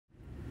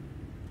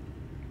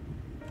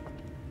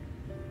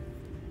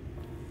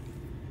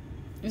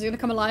Is he gonna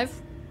come alive?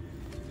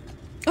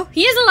 Oh,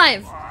 he is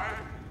alive! Why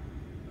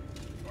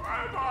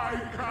am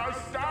I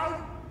cast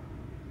down?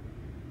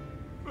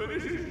 But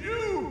it is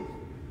you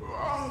who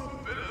are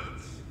the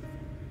villains.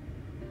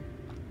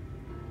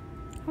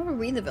 How are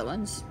we the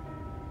villains?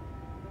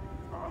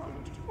 Father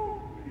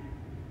told me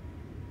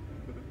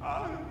that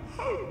I am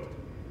hope.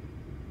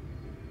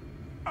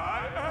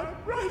 I am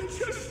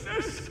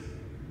righteousness.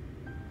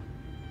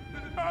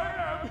 That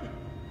I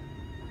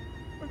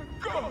am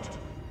a god.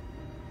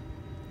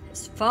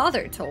 His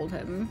father told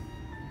him.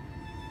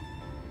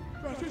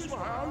 That is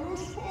why I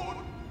was born.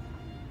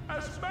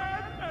 As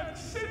man and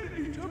sin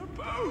eater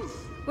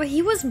both. Wait,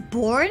 he was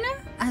born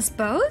as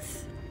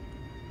both?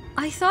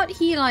 I thought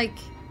he, like,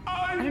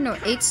 I don't know,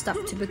 ate stuff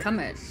to become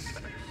it.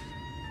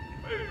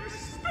 They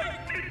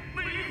respected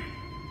me.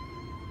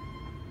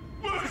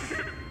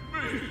 Worship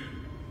me.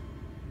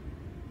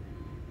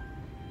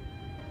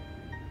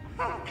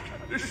 How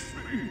can this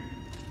be?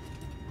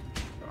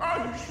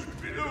 I should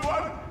be the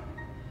one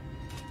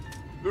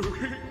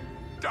looking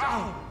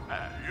down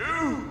at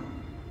you.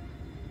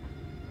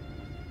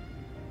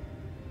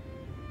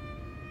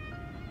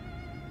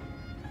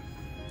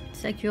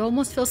 It's like you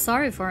almost feel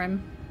sorry for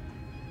him.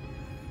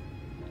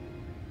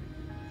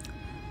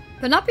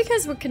 But not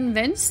because we're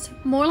convinced,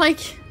 more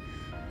like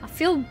I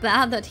feel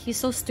bad that he's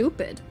so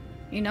stupid,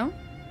 you know?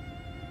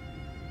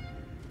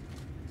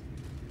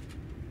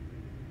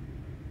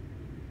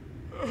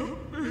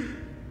 Help me.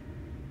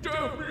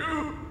 Damn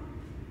you.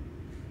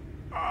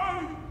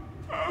 I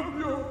am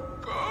your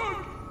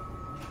god.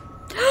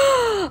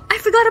 I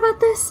forgot about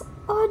this.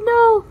 Oh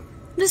no.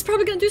 This is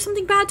probably gonna do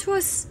something bad to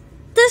us.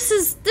 This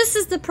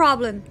is the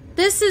problem.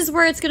 This is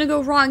where it's gonna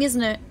go wrong,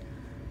 isn't it?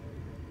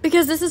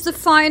 Because this is the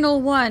final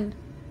one.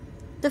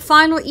 The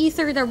final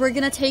ether that we're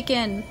gonna take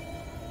in.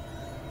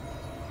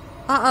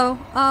 Uh-oh.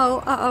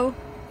 Uh-oh. Uh-oh.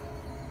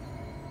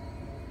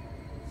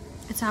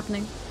 It's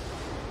happening.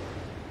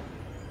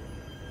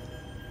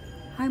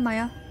 Hi,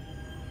 Maya.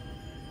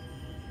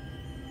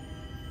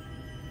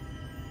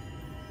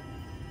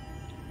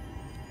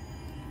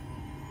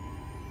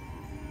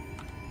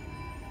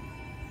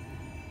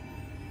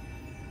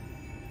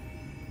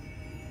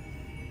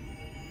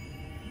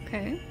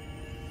 Okay.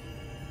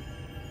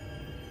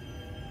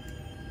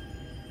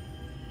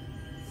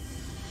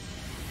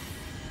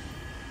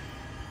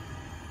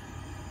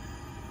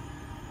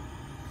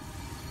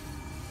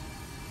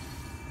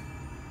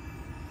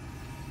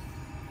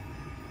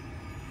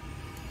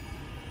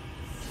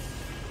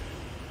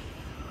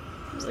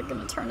 Is it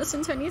gonna turn us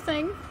into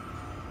anything?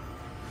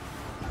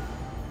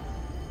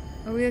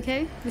 Are we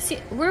okay?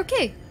 We're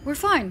okay. We're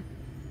fine.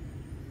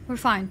 We're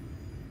fine.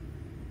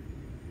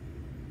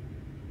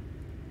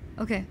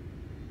 Okay.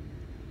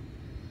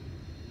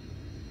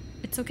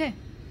 It's okay.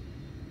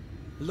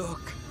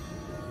 Look.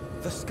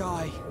 The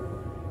sky.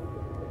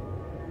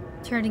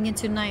 Turning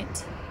into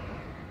night.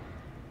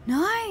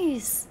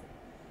 Nice!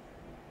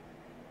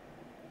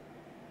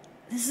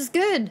 This is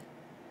good.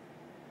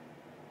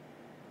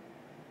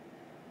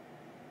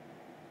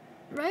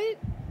 Right?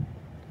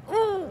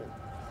 Oh!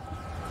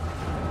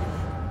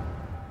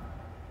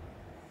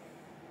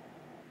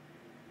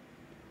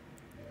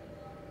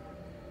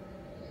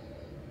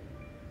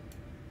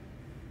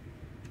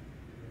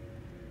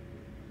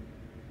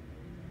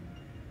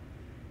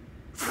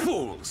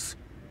 Fools!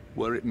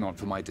 Were it not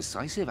for my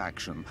decisive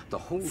action, the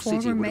whole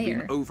Former city would have mayor.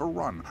 been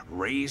overrun,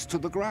 razed to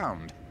the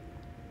ground.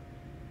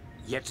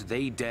 Yet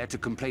they dare to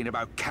complain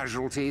about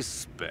casualties?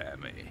 Spare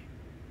me.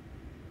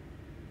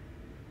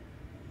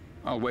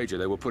 I'll wager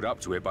they were put up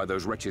to it by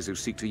those wretches who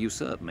seek to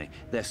usurp me.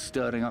 They're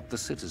stirring up the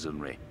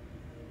citizenry.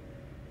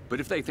 But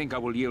if they think I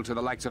will yield to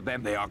the likes of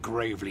them, they are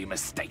gravely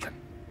mistaken.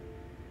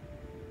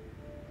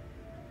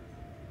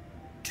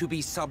 To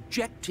be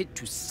subjected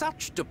to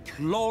such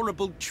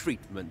deplorable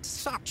treatment,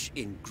 such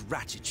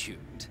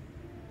ingratitude.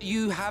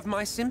 You have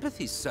my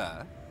sympathies,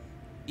 sir.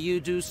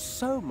 You do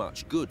so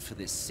much good for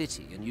this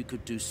city, and you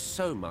could do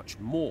so much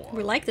more.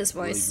 We like this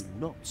voice. Were you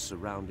not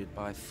surrounded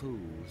by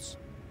fools?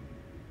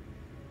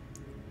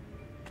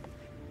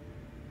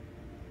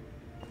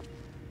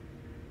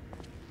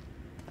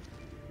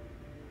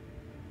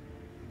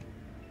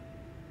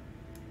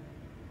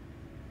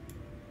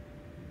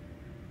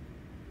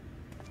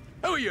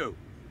 Who are you?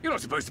 You're not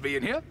supposed to be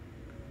in here.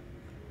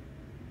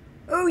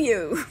 Oh,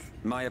 you.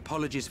 My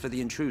apologies for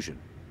the intrusion,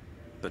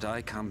 but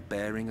I come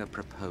bearing a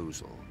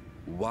proposal.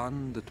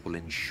 One that will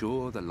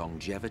ensure the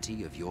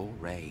longevity of your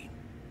reign.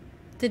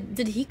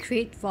 Did he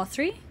create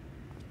Vothri?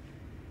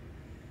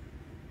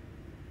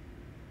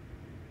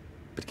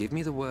 But give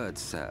me the word,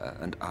 sir,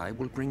 and I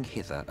will bring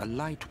hither a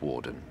light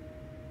warden.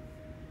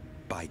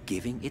 By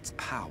giving its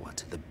power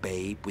to the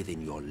babe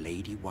within your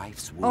lady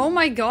wife's womb, Oh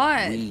my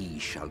god. we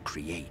shall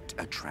create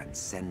a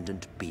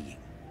transcendent being.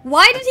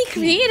 Why did he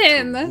create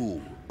him? To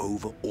rule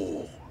over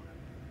all.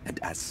 And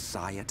as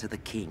sire to the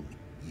king,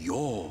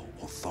 your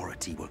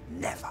authority will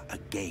never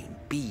again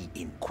be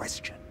in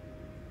question.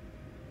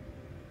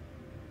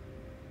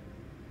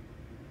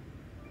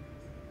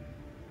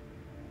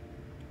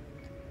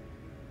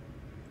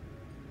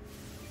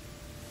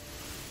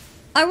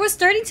 I was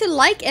starting to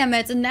like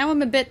Emmett, and now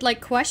I'm a bit,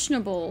 like,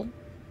 questionable.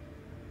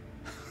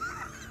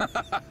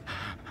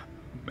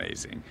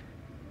 Amazing.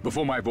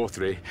 Before my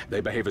Vorthri, they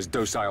behave as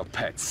docile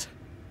pets.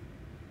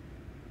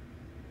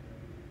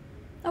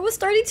 I was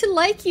starting to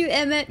like you,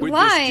 Emmett. With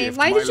Why? this gift,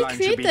 Why my did you line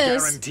create should be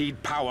this?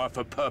 guaranteed power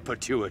for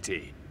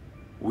perpetuity.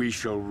 We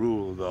shall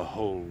rule the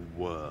whole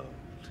world.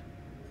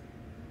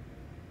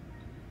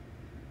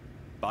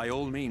 By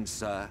all means,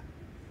 sir.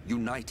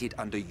 United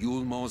under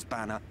Yulmor's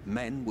banner,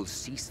 men will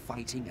cease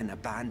fighting and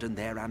abandon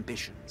their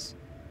ambitions.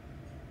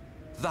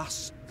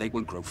 Thus, they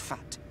will grow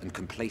fat and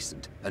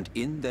complacent, and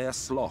in their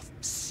sloth,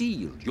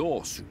 seal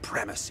your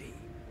supremacy.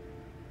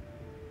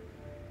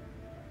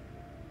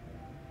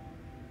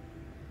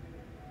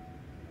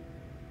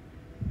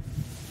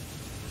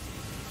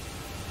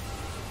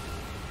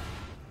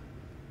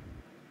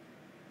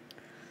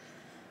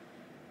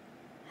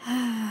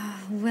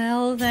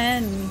 Well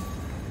then.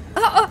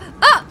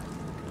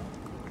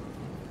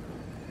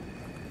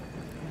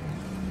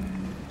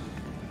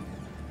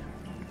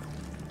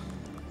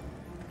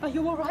 Are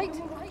you alright?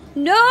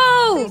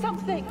 No! Say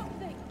something!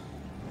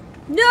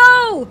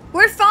 No!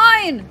 We're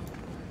fine!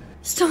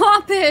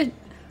 Stop it!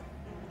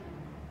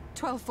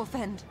 12 for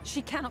Fend.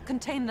 She cannot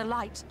contain the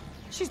light.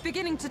 She's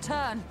beginning to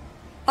turn.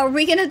 Are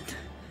we gonna...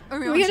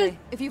 Oriange,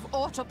 if you've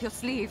aught up your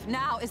sleeve,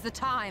 now is the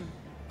time.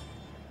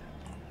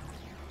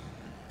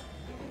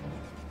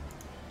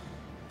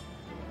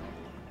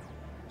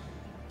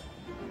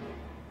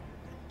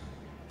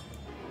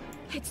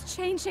 It's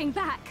changing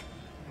back.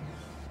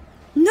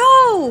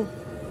 No!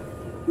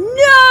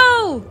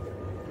 No!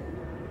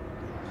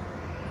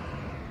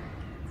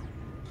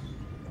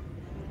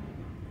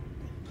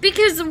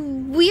 Because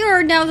we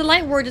are now the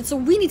Light Warden, so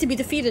we need to be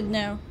defeated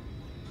now.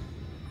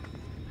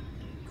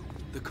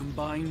 The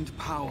combined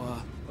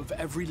power of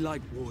every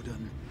Light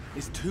Warden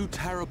is too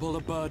terrible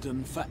a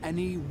burden for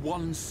any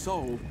one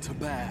soul to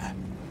bear.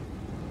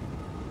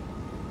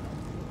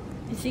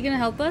 Is he gonna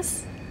help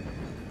us?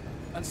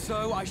 And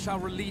so I shall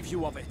relieve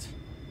you of it.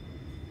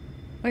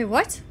 Wait,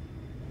 what?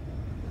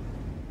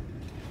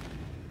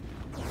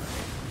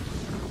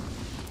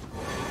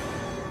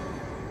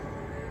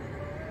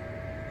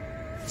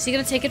 Is he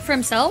gonna take it for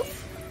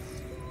himself?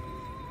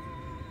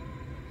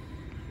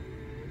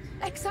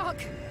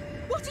 Exarch,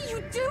 what are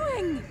you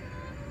doing?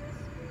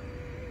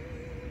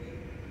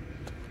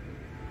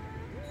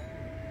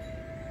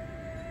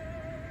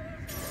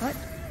 What?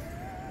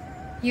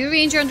 You,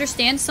 Ranger,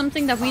 understand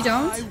something that we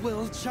don't? I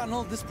will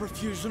channel this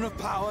profusion of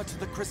power to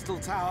the Crystal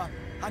Tower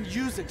and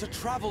use it to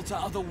travel to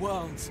other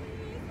worlds.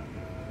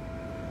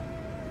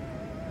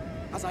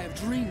 As I have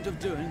dreamed of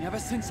doing ever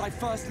since I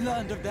first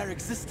learned of their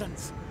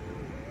existence.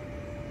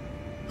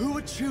 Who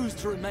would choose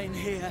to remain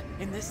here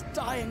in this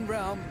dying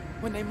realm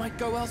when they might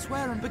go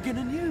elsewhere and begin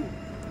anew?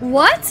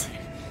 What?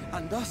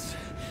 And thus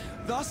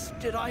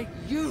did I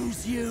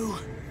use you.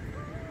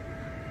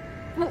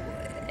 Well,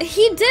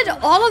 he did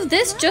all of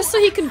this just so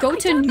he could go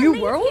to a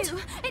new world?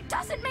 It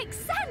doesn't make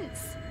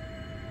sense.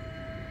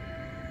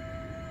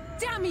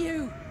 Damn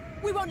you!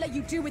 We won't let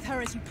you do with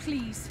her as you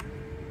please.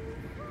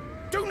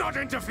 Do not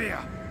interfere!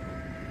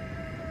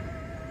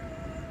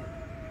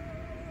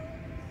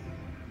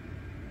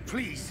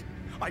 Please,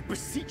 I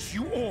beseech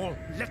you all,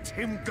 let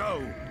him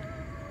go!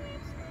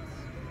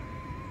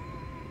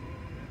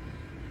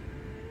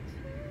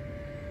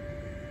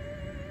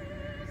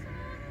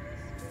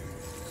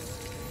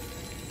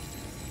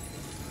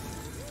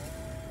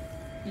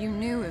 You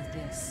knew of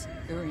this,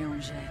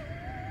 Oriange.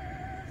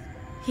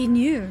 He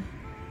knew.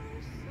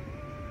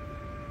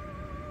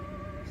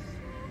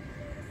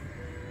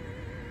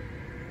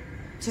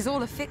 Tis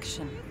all a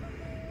fiction.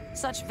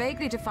 Such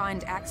vaguely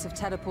defined acts of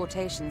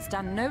teleportation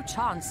stand no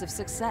chance of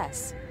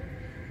success.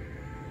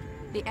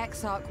 The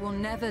Exarch will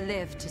never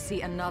live to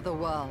see another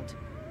world,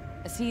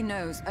 as he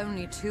knows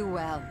only too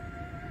well.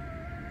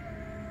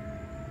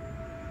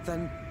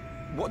 Then,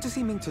 what does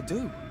he mean to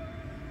do?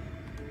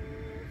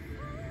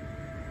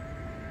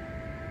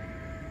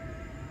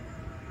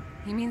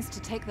 He means to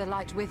take the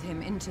light with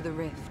him into the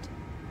rift,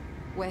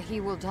 where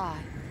he will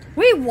die.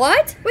 Wait,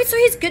 what? Wait, so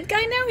he's good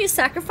guy now? He's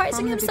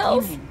sacrificing From the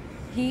himself? beginning,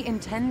 he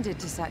intended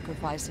to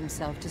sacrifice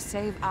himself to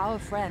save our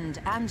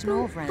friend and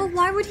Norvrend. But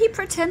why would he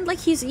pretend like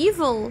he's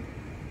evil?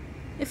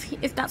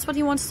 If that's what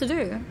he wants to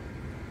do.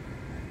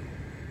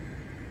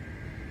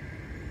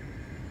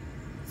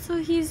 So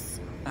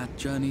he's... At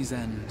journey's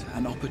end,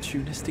 an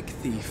opportunistic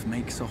thief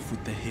makes off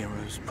with the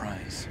hero's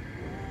prize.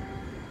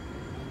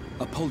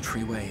 A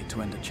paltry way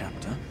to end a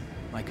chapter,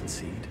 I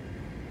concede.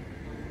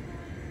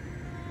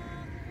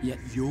 Yet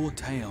your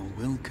tale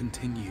will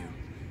continue,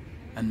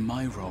 and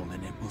my role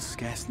in it will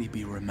scarcely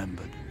be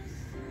remembered.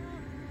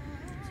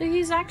 So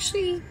he's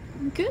actually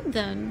good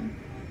then.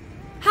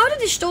 How did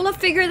Y'shtola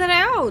figure that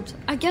out?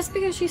 I guess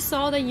because she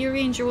saw that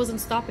Uranger wasn't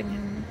stopping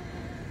him.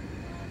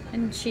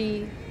 And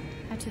she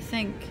had to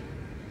think.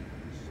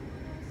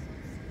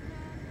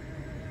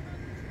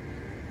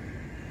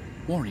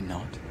 Worry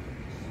not.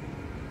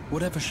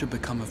 Whatever should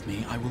become of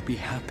me, I will be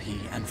happy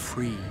and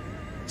free,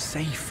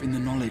 safe in the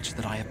knowledge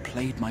that I have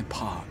played my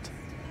part.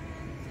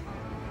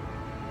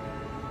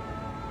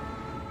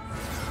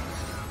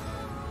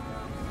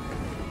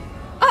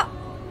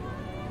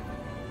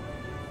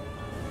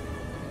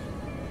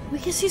 We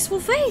can see his full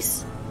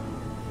face.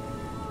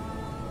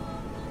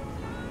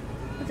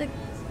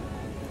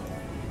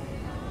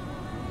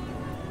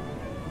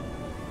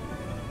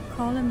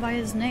 Call him by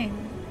his name.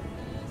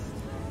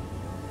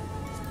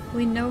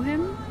 We know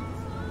him?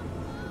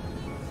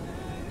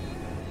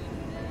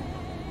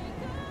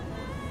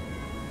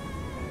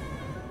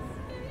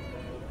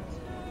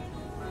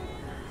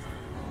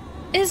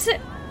 Is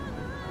it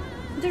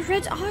the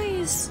red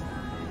eyes?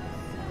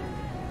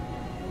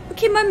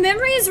 Okay, my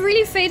memory is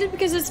really faded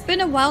because it's been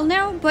a while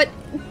now, but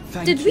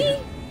Thank you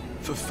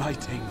for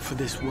fighting for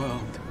this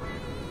world.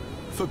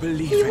 For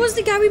believing. He was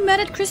the guy we met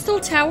at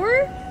Crystal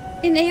Tower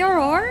in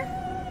ARR?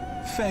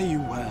 Fare you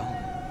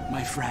well,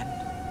 my friend.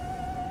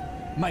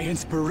 My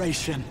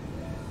inspiration.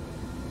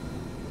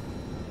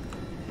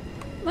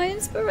 My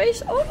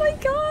inspiration. Oh my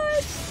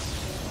god!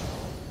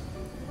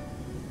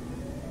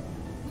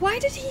 Why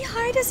did he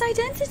hide his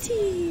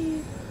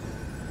identity?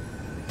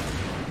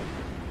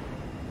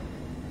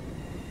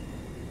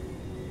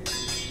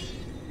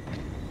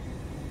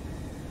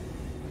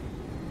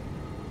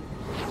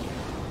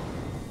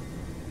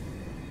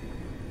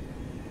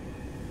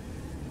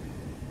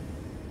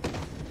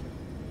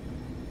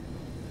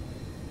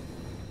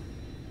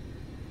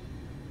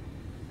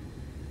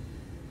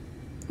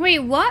 Wait,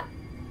 what?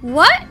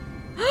 What?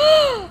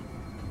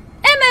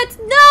 Emmett,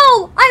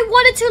 no! I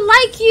wanted to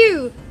like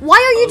you! Why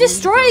are you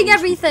destroying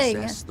everything? Only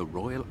those who possess the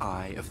royal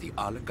eye of the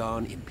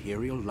Allagan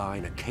Imperial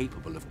line are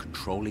capable of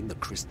controlling the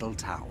Crystal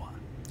Tower.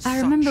 I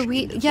remember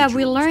we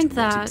learned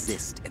that.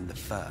 Exist in the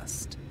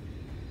first.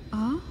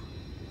 Oh?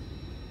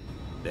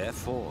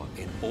 Therefore,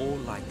 in all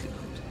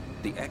likelihood,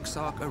 the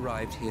Exarch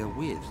arrived here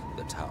with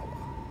the tower.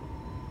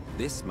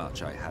 This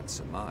much I had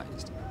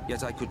surmised,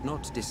 yet I could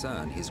not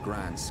discern his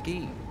grand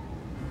scheme.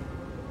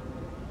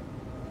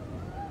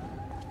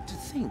 To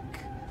think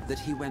that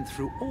he went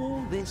through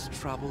all this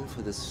trouble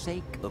for the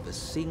sake of a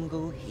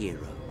single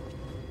hero.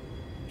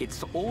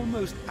 It's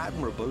almost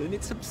admirable in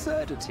its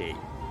absurdity.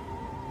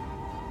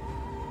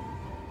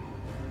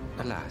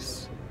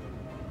 Alas,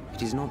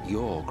 it is not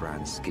your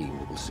grand scheme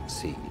that will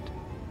succeed,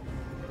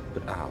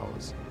 but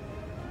ours.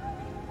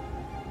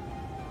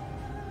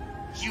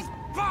 You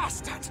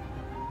bastard!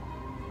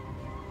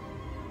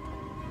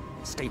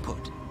 Stay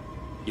put.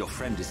 Your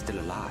friend is still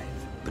alive,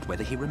 but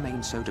whether he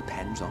remains so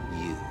depends on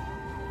you.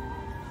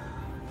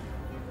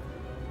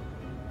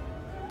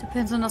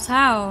 Depends on us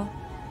how.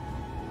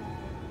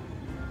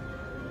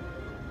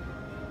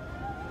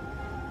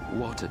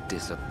 What a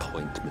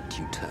disappointment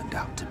you turned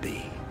out to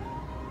be.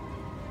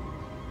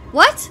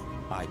 What?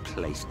 I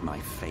placed my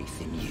faith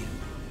in you.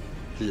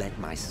 Let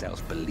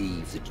myself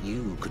believe that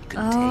you could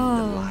contain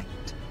the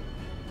light.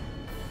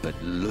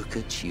 But look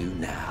at you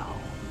now.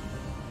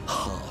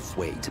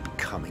 Halfway to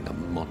becoming a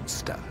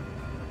monster.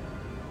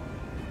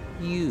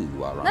 You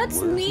are That's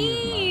unworthy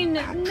mean.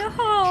 of my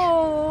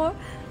patronage.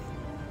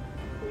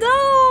 No.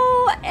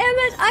 No,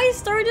 Emmett, I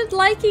started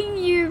liking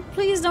you.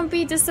 Please don't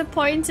be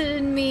disappointed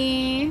in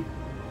me.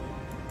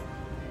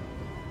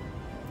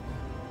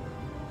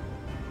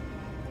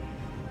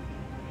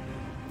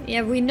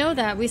 Yeah, we know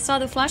that. We saw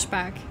the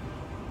flashback.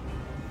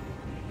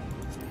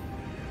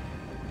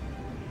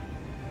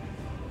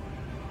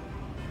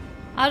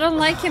 I don't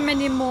like him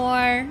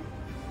anymore.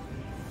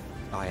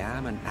 I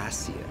am an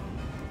Ascian.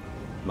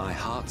 My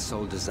heart's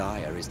sole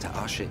desire is to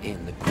usher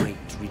in the great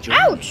rejoicing.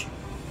 Ouch!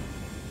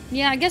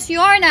 Yeah, I guess you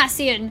are an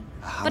Ascian.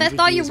 But I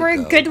thought you were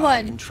a good I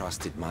one.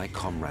 entrusted my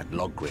comrade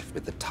Logriff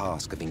with the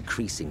task of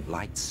increasing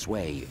light's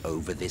sway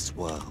over this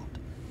world.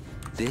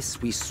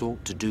 This we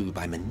sought to do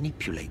by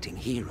manipulating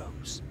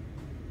heroes.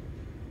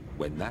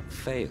 When that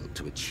failed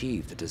to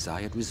achieve the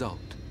desired result,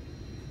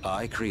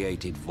 I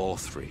created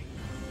Vorthri.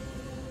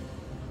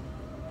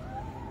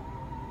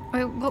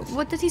 Wait,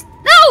 what did he...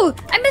 No!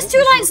 I missed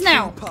two lines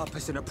now!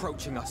 Purpose in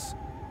approaching us.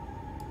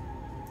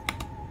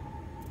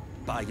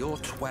 By your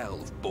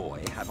 12,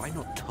 boy, have I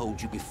not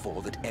told you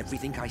before that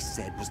everything I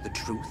said was the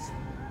truth?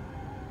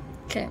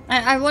 Okay,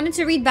 I wanted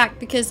to read back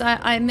because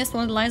I missed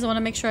one of the lines. I want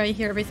to make sure I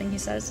hear everything he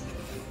says.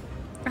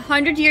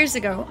 100 years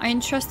ago, I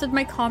entrusted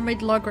my comrade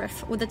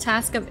Logriff with the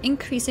task of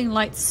increasing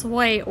light's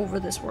sway over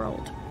this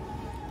world.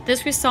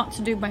 This we sought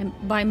to do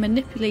by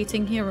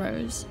manipulating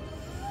heroes.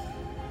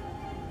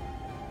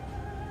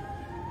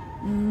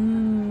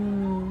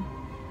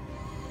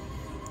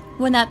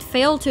 When that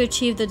failed to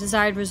achieve the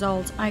desired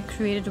result, I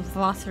created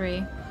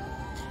Vorthri.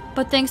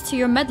 But thanks to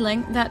your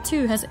meddling, that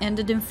too has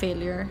ended in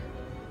failure.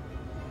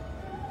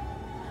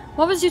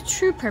 What was your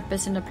true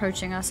purpose in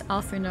approaching us?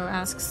 Alfredo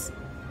asks.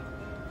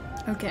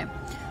 Okay.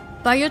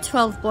 By your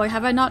 12, boy,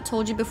 have I not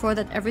told you before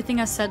that everything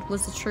I said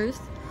was the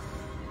truth?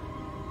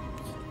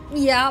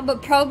 Yeah,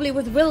 but probably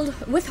with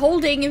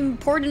withholding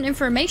important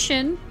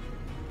information.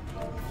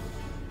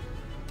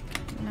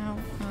 No.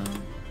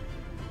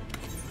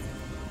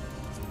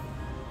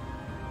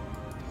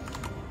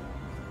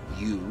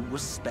 You were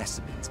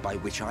specimens by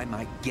which I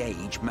might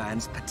gauge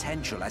man's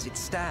potential as it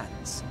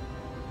stands.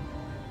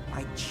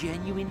 I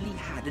genuinely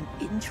had an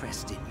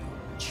interest in you,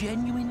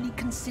 genuinely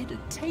considered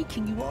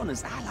taking you on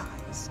as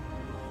allies.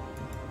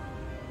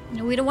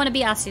 No, we don't want to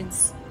be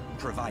acids.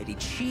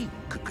 Provided she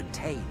could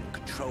contain and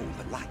control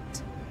the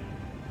light.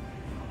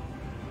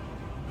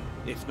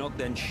 If not,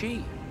 then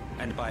she,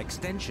 and by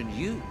extension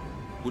you,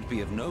 would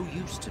be of no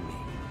use to me.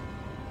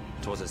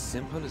 'Twas as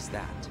simple as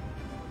that.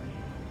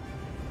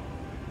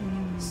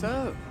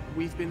 So,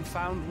 we've been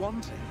found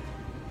wanting.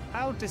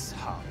 How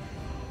disheartening.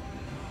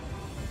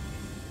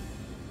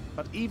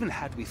 But even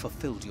had we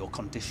fulfilled your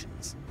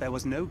conditions, there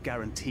was no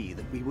guarantee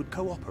that we would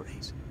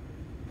cooperate.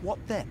 What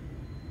then?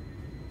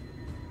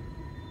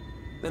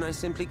 Then I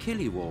simply kill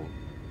you all.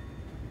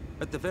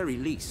 At the very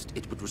least,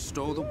 it would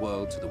restore the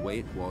world to the way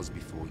it was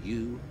before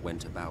you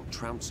went about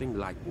trouncing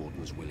Light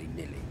Wardens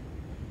willy-nilly.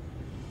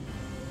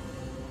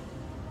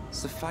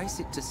 Suffice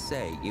it to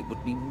say, it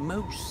would be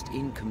most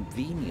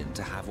inconvenient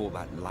to have all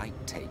that light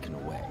taken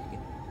away,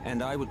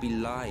 and I would be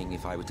lying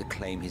if I were to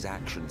claim his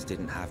actions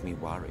didn't have me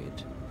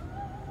worried.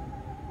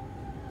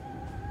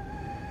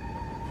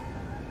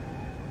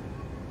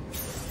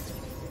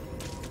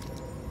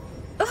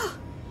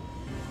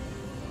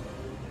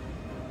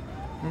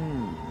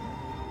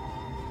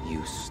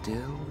 You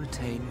still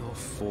retain your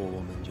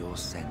form and your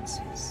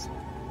senses,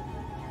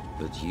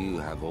 but you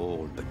have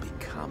all but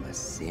become a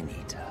Sin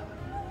Eater.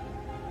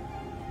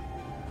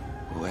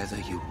 Whether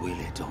you will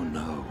it or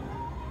no,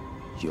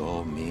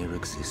 your mere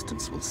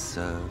existence will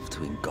serve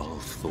to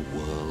engulf the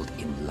world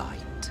in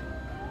light.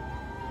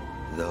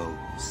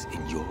 Those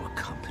in your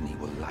company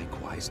will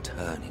likewise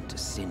turn into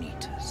Sin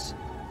Eaters,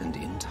 and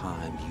in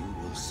time you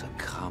will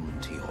succumb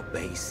to your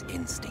base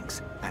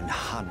instincts and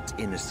hunt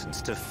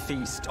innocents to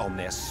feast on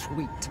their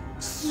sweet,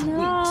 sweet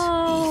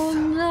ether.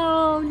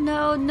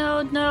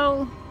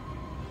 No.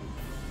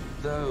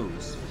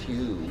 Those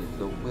few with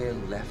the will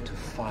left to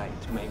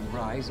fight may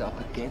rise up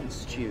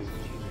against you,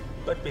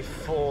 but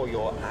before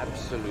your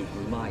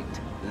absolute might,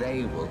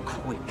 they will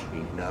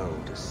quickly know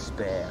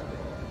despair.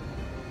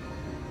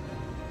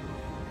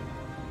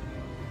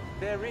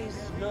 There is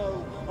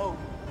no hope.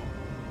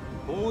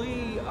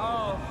 We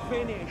are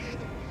finished.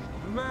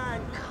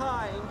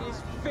 Mankind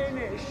is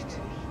finished.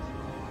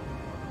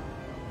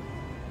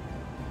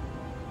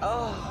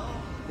 Ah,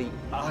 the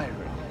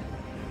irony.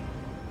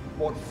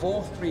 What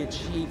Vorthri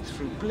achieved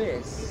through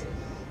bliss,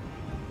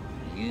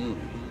 you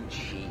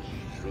achieved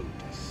through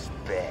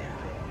despair.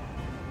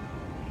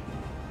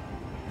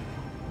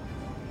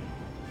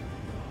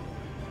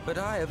 But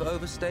I have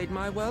overstayed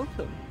my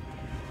welcome.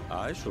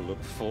 I shall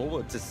look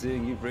forward to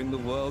seeing you bring the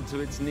world to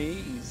its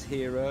knees,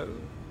 hero.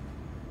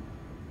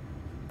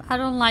 I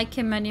don't like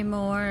him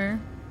anymore.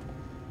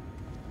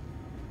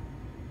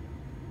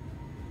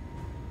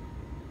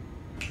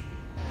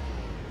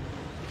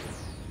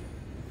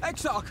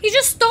 Exarch! He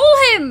just stole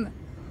him!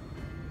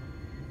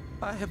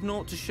 I have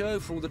naught to show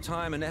for all the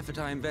time and effort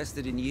I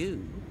invested in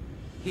you.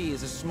 He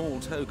is a small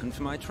token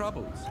for my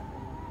troubles.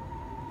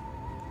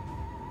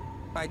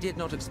 I did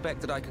not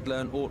expect that I could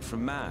learn aught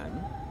from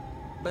man,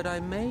 but I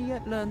may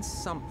yet learn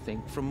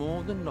something from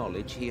all the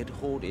knowledge he had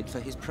hoarded for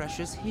his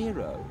precious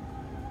hero.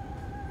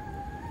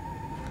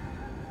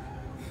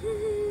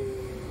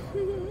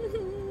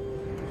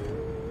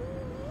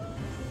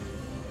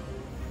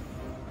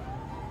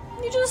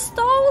 You just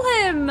stole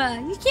him!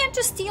 You can't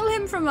just steal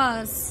him from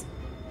us.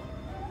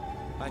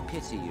 I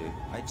pity you,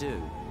 I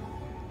do.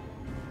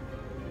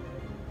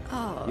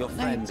 Oh, Your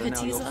friends now he are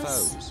now your pities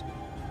us. foes.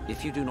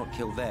 If you do not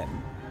kill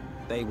them,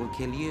 they will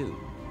kill you.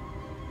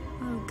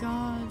 Oh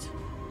God.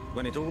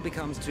 When it all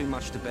becomes too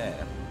much to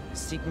bear,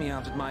 seek me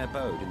out at my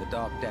abode in the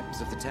dark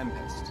depths of the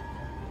Tempest.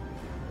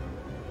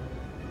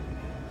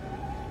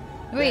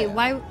 Wait, There,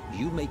 why?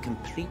 you may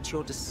complete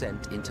your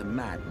descent into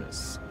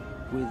madness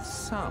with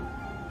some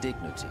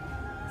dignity,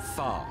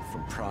 far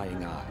from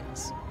prying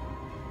eyes.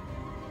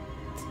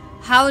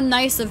 How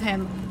nice of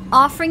him.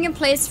 Offering a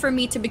place for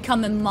me to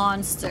become a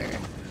monster.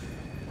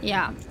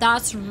 Yeah,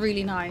 that's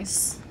really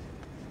nice.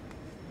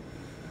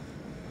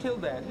 Till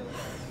then,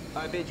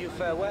 I bid you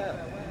farewell.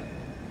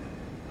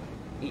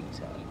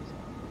 Eater.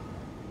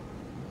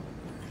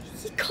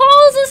 He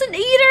calls us an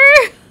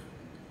eater!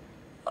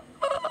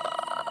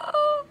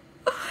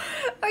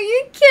 Are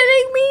you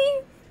kidding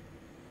me?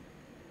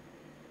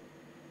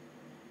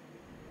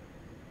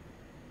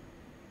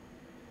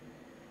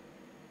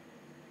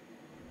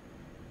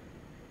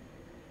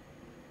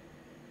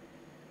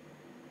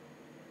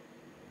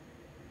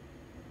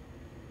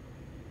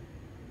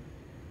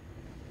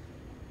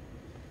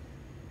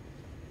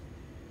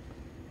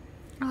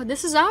 Oh,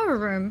 this is our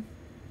room.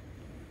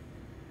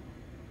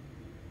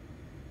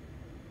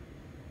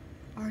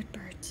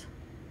 Artbird.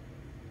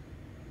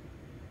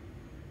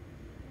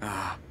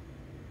 Ah,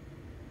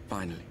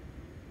 finally.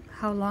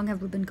 How long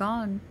have we been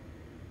gone?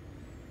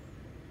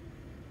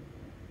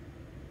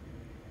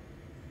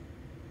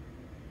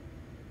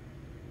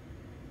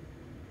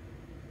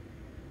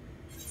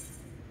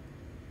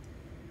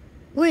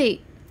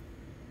 Wait.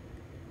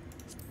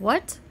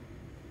 What?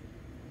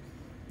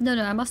 No,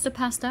 I must have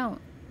passed out.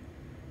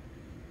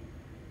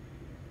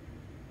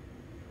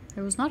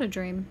 It was not a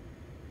dream.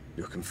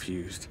 You're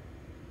confused.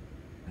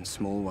 And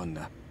small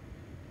wonder.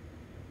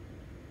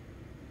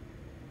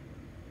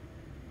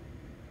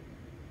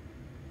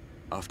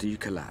 After you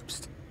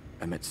collapsed,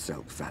 Emmet's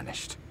self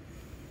vanished.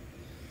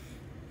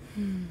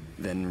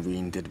 Then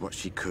Reen did what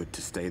she could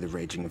to stay the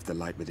raging of the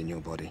light within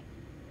your body.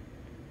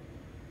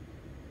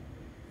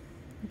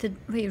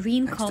 Wait,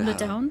 Reen calmed it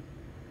down?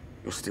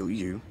 You're still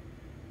you,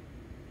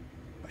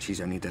 but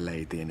she's only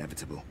delayed the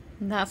inevitable.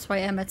 And that's why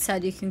Emmet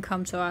said you can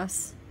come to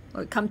us.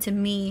 Or come to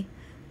me.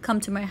 Come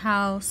to my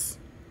house.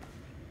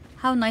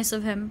 How nice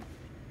of him.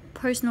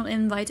 Personal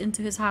invite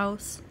into his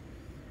house.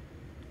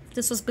 If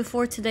this was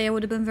before today, I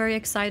would have been very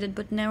excited,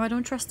 but now I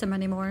don't trust him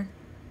anymore.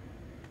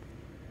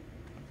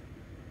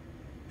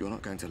 You're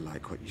not going to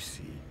like what you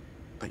see,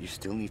 but you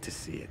still need to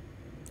see it.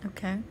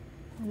 Okay.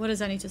 What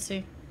does I need to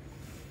see?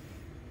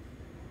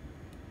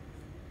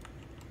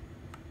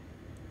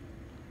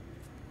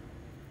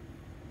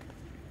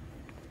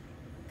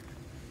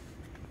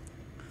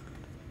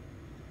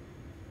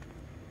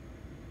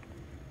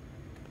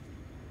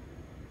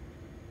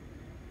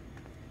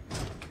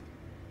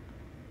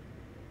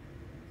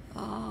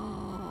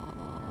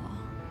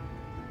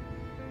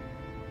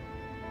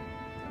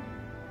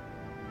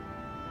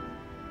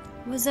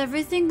 Was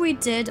everything we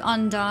did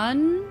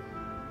undone?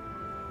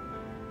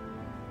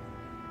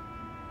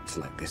 It's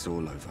like this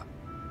all over.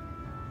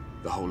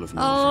 The whole of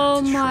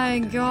Oh my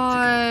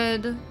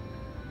god.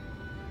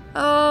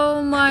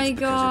 Oh my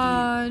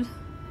god.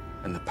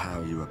 And the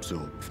power you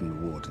absorbed from the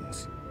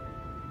Wardens.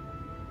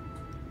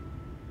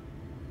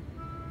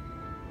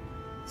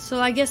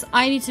 So I guess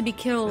I need to be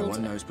killed. No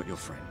one knows but your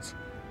friends.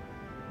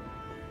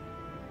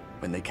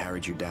 When they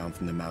carried you down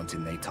from the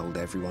mountain, they told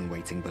everyone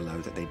waiting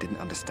below that they didn't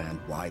understand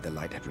why the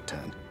light had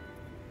returned.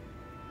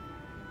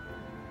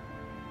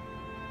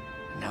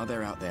 And now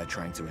they're out there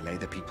trying to allay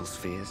the people's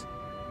fears,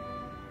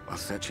 while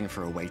searching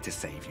for a way to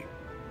save you.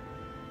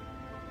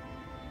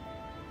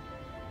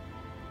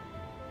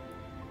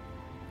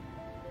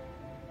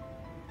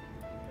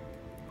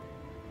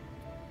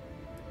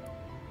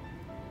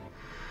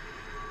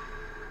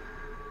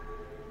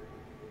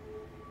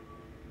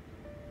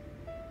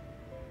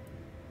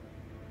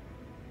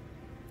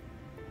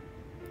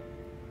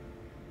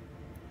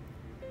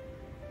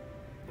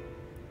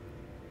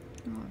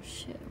 Oh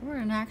shit, we're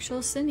an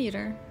actual Sin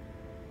Eater.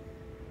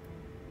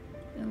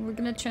 And we're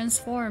gonna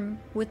transform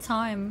with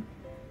time.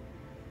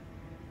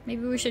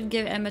 Maybe we should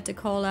give Emmet a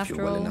call after all.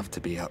 If you're well enough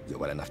to be up, you're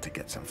well enough to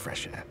get some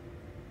fresh air.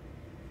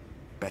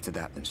 Better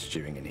that than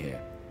stewing in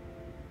here.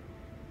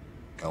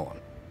 Go on.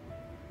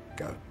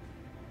 Go.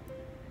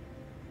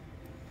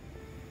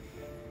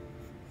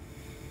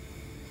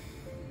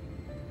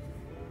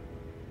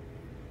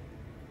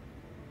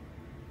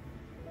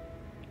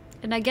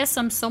 And I guess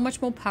I'm so much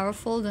more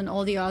powerful than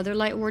all the other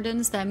Light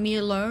Wardens that me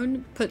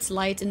alone puts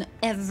light in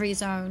every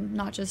zone,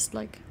 not just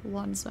like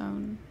one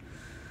zone.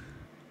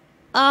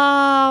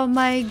 Oh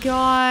my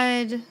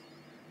god.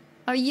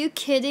 Are you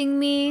kidding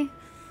me?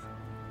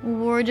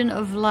 Warden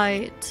of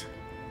Light.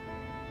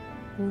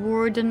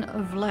 Warden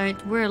of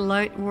Light. We're a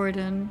Light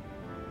Warden.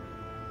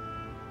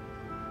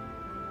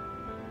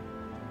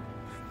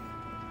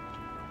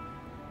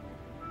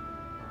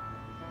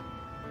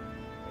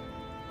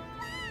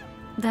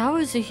 That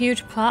was a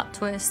huge plot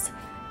twist.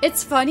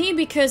 It's funny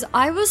because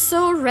I was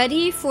so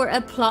ready for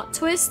a plot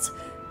twist,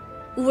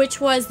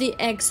 which was the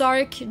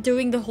Exarch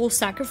doing the whole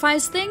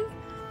sacrifice thing.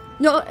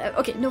 No,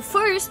 okay, no,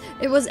 first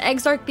it was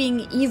Exarch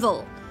being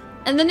evil.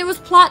 And then it was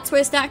plot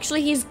twist,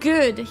 actually he's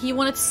good. He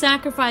wanted to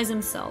sacrifice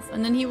himself.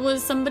 And then he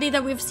was somebody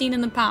that we've seen in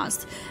the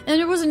past. And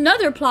there was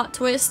another plot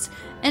twist,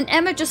 and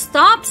Emmet just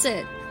stops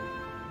it.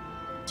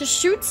 Just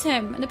shoots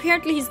him, and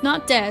apparently he's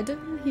not dead.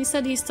 He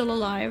said he's still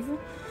alive.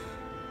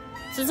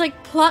 So it's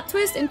like plot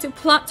twist into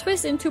plot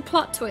twist into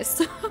plot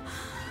twist.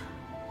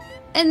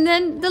 And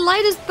then the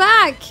light is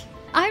back!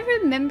 I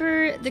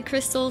remember the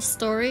Crystal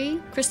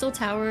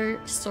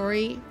Tower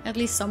story, at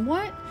least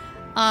somewhat.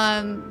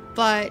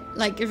 But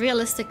like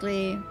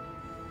realistically,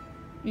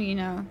 you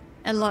know,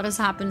 a lot has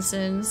happened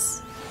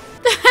since.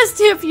 As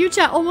to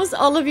FFXIV, almost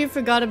all of you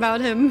forgot about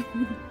him.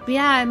 But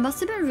yeah, it must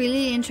have been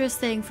really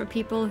interesting for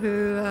people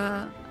who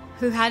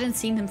hadn't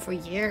seen him for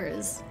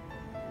years.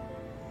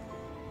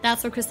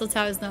 That's why Crystal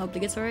Tower is now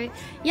obligatory.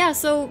 Yeah,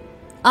 so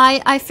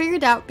I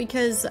figured out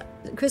because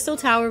Crystal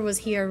Tower was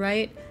here,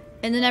 right?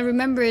 And then I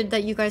remembered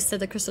that you guys said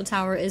that Crystal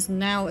Tower is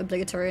now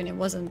obligatory and it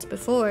wasn't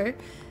before.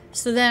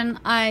 So then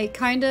I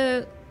kind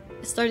of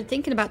started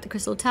thinking about the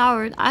Crystal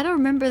Tower. I don't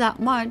remember that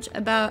much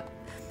about,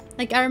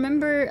 like, I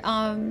remember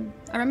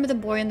the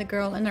boy and the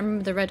girl, and I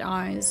remember the red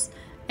eyes.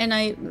 And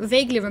I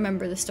vaguely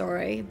remember the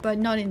story, but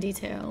not in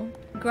detail.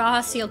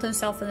 Graha sealed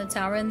himself in the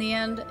tower in the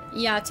end.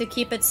 Yeah, to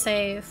keep it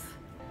safe.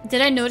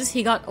 Did I notice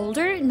he got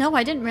older? No,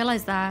 I didn't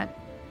realize that.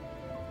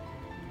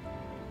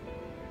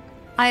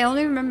 I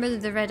only remember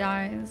the red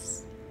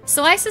eyes.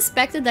 So I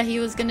suspected that he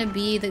was gonna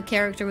be the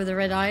character with the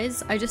red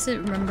eyes. I just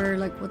didn't remember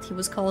like what he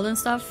was called and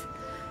stuff.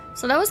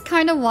 So that was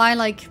kind of why,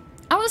 like,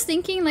 I was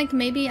thinking like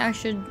maybe I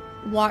should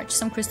watch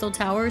some Crystal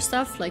Tower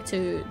stuff, like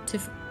to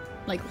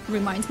like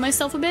remind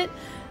myself a bit.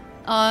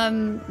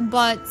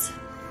 But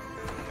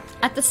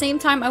at the same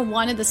time, I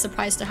wanted the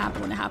surprise to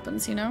happen when it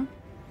happens, you know?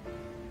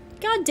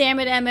 God damn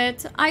it,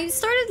 Emmett. I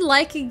started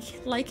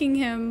liking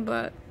him,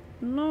 but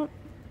no.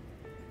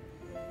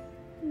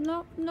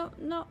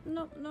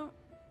 No.